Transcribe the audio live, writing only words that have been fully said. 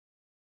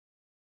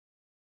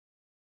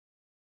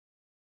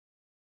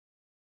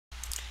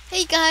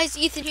Hey guys,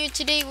 Ethan here.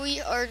 Today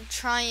we are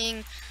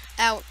trying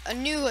out a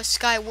new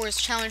Skywars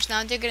challenge. Now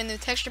I did get a new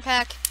texture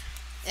pack,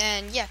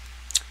 and yeah,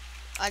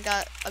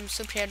 I'm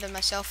so proud of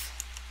myself.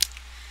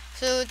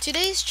 So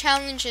today's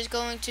challenge is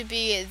going to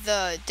be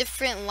the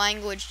different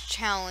language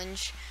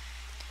challenge.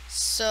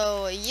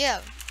 So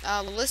yeah,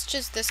 let's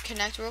just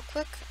disconnect real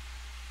quick.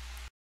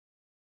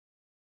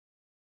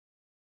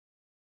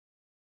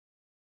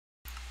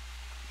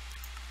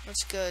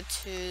 Let's go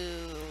to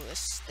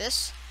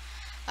this.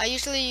 I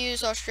usually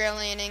use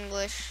Australian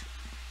English.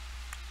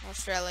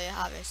 Australia,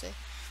 obviously.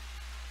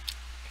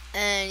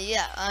 And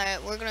yeah,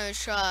 alright, we're gonna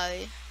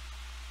try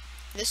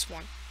this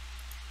one.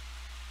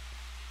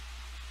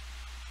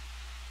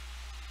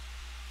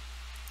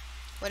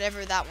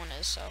 Whatever that one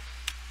is, so.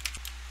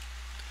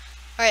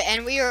 Alright,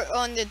 and we are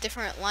on the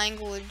different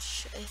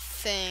language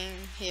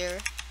thing here.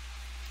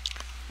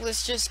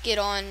 Let's just get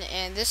on,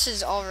 and this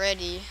is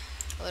already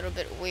a little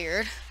bit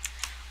weird.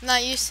 I'm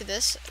not used to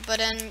this,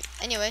 but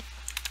anyway.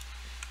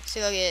 See,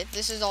 look at it.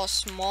 This is all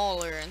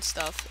smaller and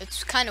stuff.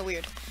 It's kind of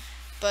weird.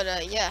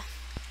 But, yeah.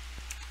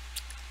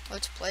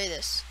 Let's play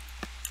this.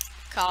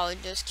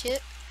 College's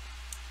kit.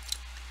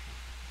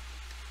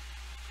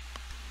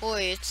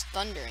 Boy, it's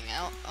thundering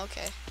out.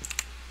 Okay.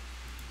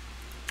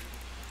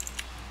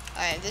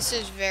 Alright, this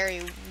is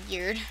very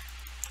weird.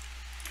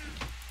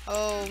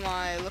 Oh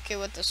my, look at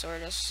what the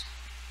sword is.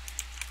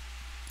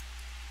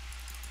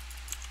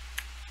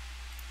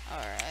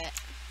 Alright.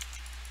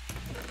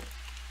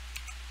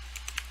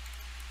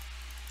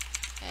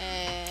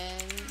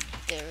 And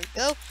there we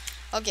go.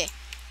 Okay.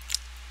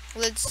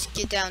 Let's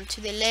get down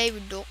to the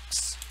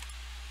labels.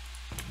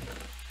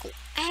 Go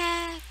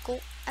go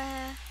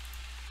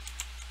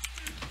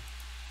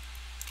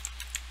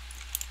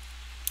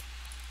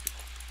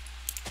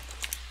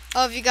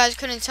Oh, if you guys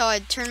couldn't tell, I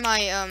turned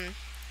my I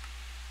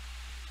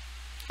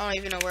don't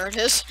even know where it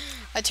is.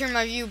 I turned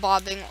my view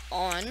bobbing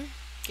on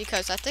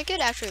because I think it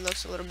actually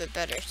looks a little bit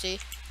better. See?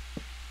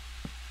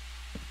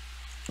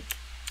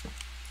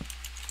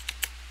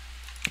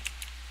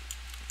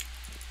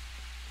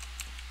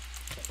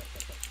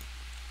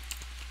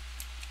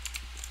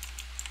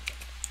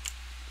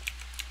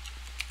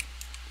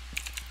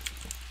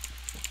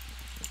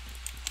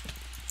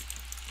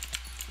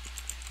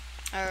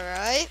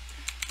 Alright.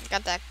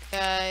 Got that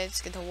guy.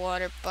 Let's get the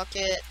water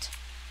bucket.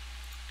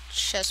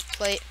 Chest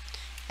plate.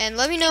 And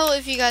let me know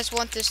if you guys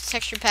want this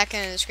texture pack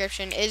in the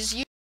description.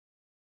 Is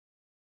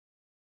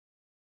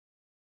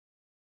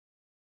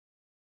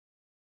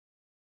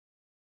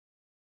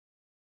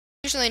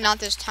usually not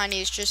this tiny,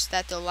 it's just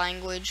that the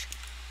language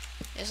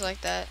is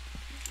like that.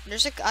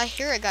 I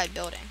hear a guy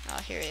building.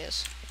 Oh, here he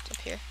is. It's up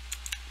here.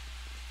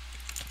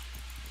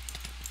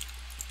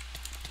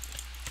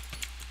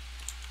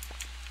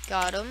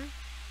 Got him.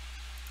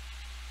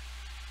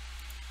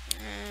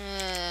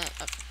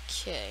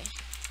 Okay.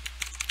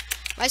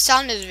 My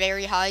sound is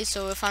very high,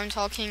 so if I'm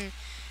talking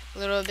a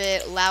little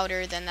bit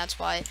louder, then that's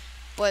why.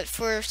 But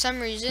for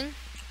some reason,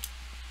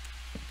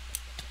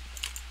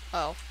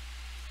 oh.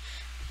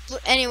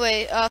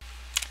 Anyway,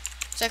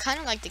 so I kind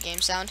of like the game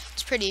sound.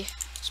 It's pretty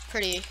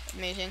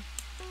amazing.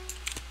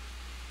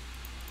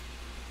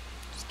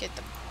 Let's get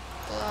the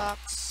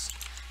blocks.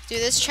 Dude,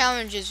 this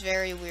challenge is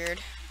very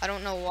weird. I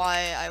don't know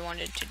why I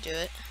wanted to do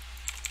it.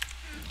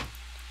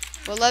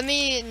 But let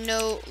me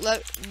know,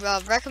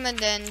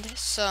 recommend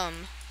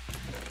some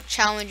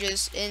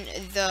challenges in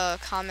the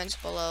comments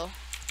below.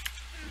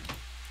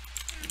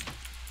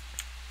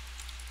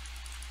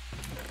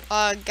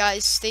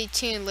 Guys, stay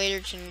tuned later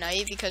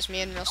tonight because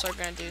me and Russell are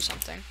gonna do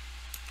something.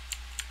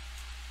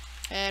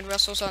 And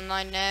Russell's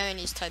online now and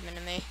he's typing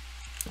to me.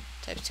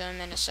 Type to him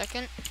in a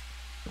second.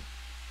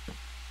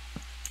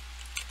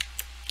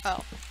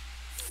 Oh.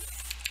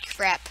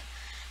 Crap.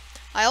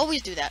 I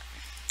always do that.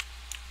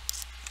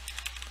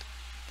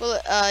 Well,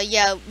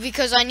 yeah,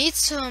 because I need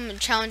some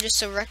challenges,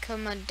 so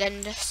recommend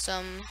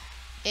some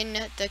in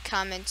the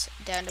comments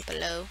down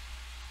below.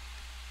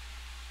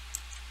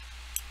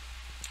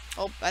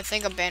 Oh, I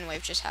think a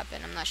bandwave just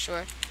happened. I'm not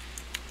sure.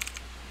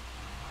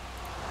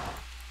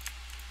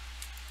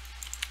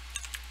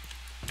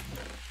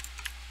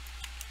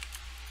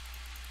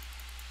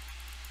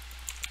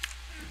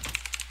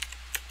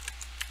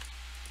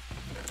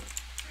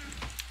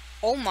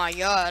 Oh my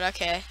god,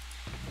 okay.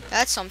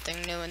 That's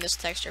something new in this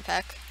texture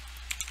pack.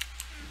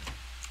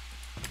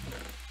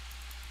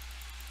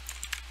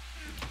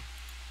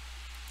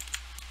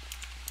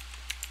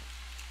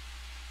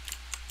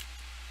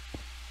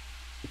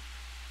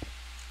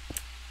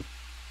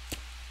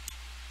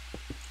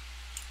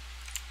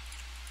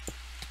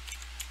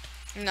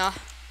 No.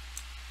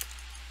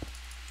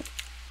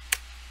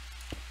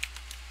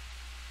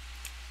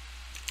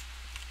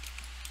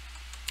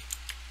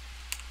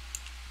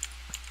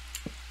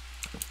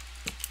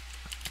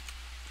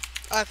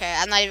 Okay,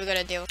 I'm not even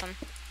gonna deal with him.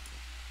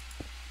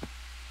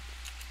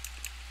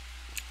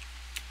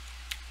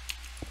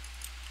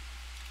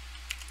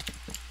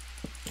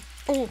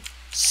 Oh,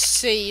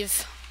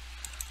 save.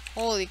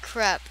 Holy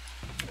crap.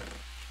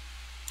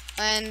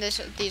 And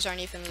these aren't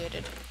even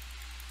looted.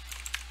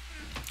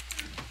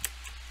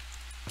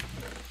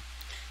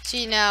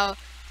 See, now,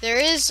 there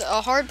is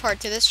a hard part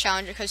to this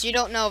challenge because you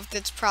don't know if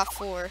it's Prop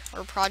 4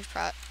 or Proj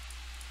Prot.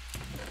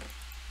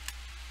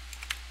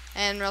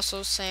 And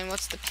Russell's saying,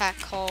 what's the pack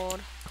called?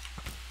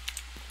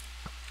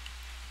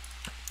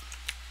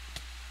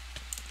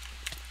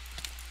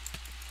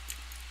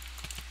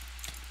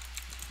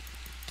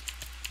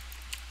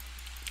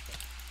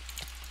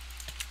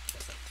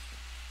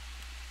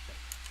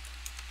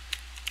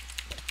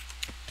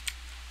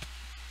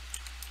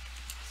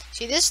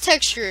 See, this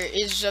texture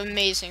is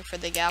amazing for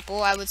the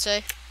Gapple, I would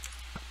say.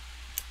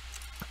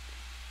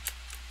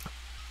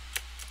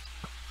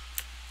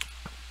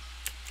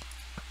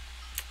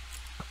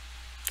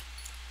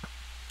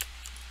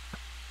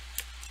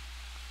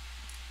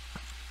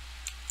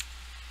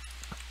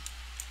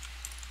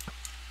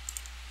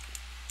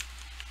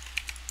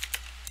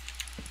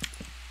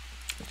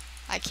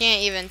 I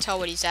can't even tell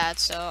what he's at,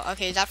 so,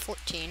 okay, he's at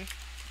 14.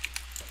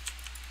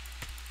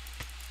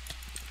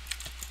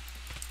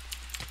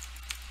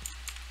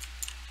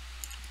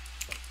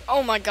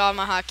 Oh my god,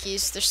 my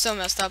hotkeys, they're so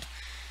messed up.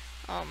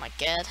 Oh my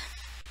god.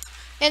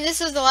 And this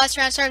is the last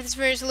round. Sorry, this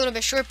video is a little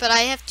bit short, but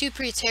I have to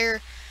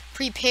prepare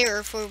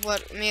for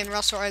what me and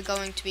Russell are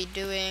going to be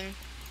doing.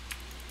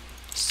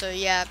 So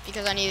yeah,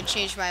 because I need to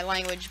change my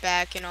language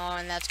back and all,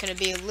 and that's going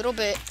to be a little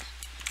bit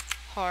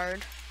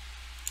hard.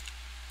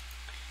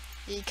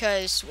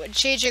 Because when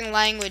changing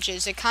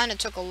languages, it kind of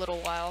took a little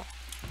while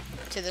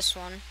to this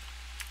one.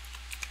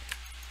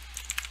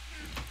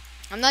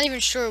 I'm not even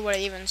sure what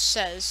it even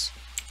says.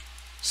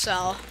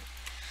 So,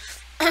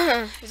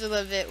 it's a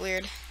little bit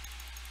weird.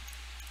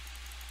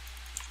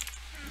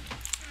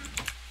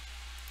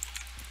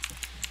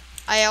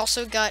 I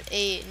also got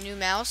a new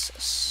mouse,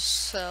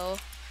 so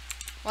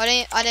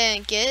I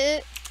didn't get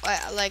it.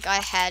 Like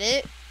I had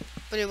it,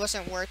 but it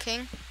wasn't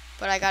working.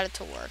 But I got it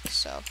to work,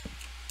 so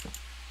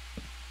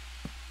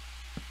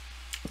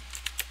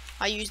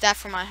I use that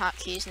for my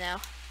hotkeys now.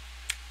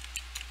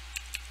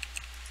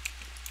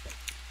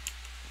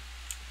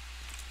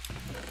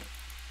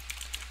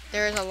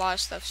 There is a lot of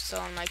stuff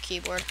still on my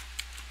keyboard.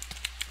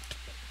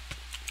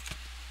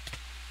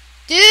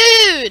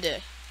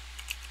 Dude!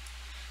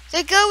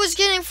 The guy was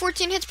getting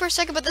 14 hits per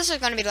second, but this is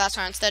going to be the last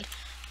round instead.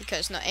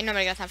 Because no, ain't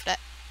nobody got time for that.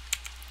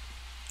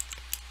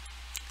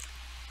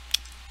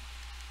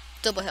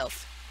 Double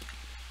health.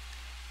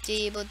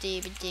 Double.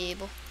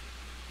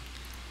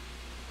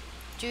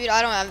 Dude,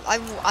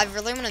 I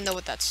really want to know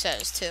what that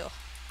says, too.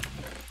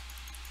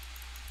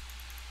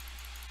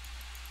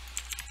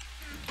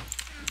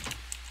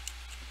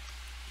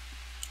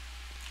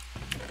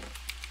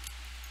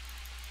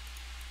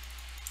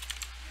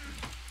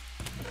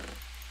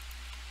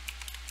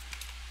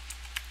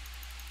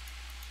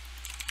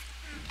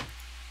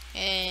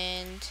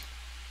 And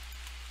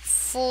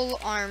full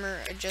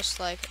armor, just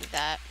like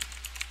that.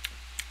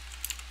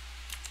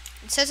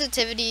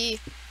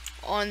 Sensitivity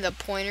on the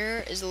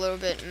pointer is a little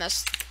bit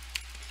messed.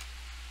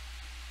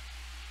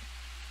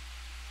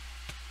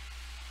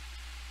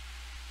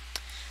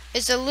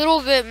 It's a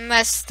little bit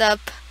messed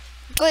up,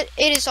 but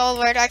it is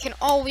alright. I can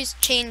always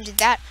change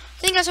that.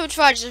 Thank you guys so much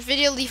for watching this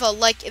video. Leave a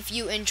like if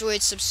you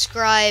enjoyed.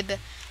 Subscribe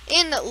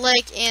and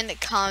like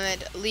and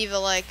comment. Leave a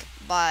like.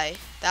 Bye.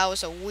 That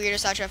was the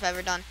weirdest outro I've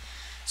ever done.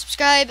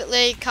 Subscribe,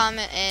 like,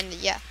 comment, and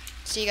yeah.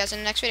 See you guys in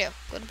the next video.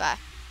 Goodbye.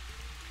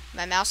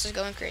 My mouse is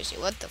going crazy.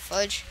 What the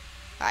fudge?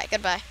 Alright,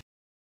 goodbye.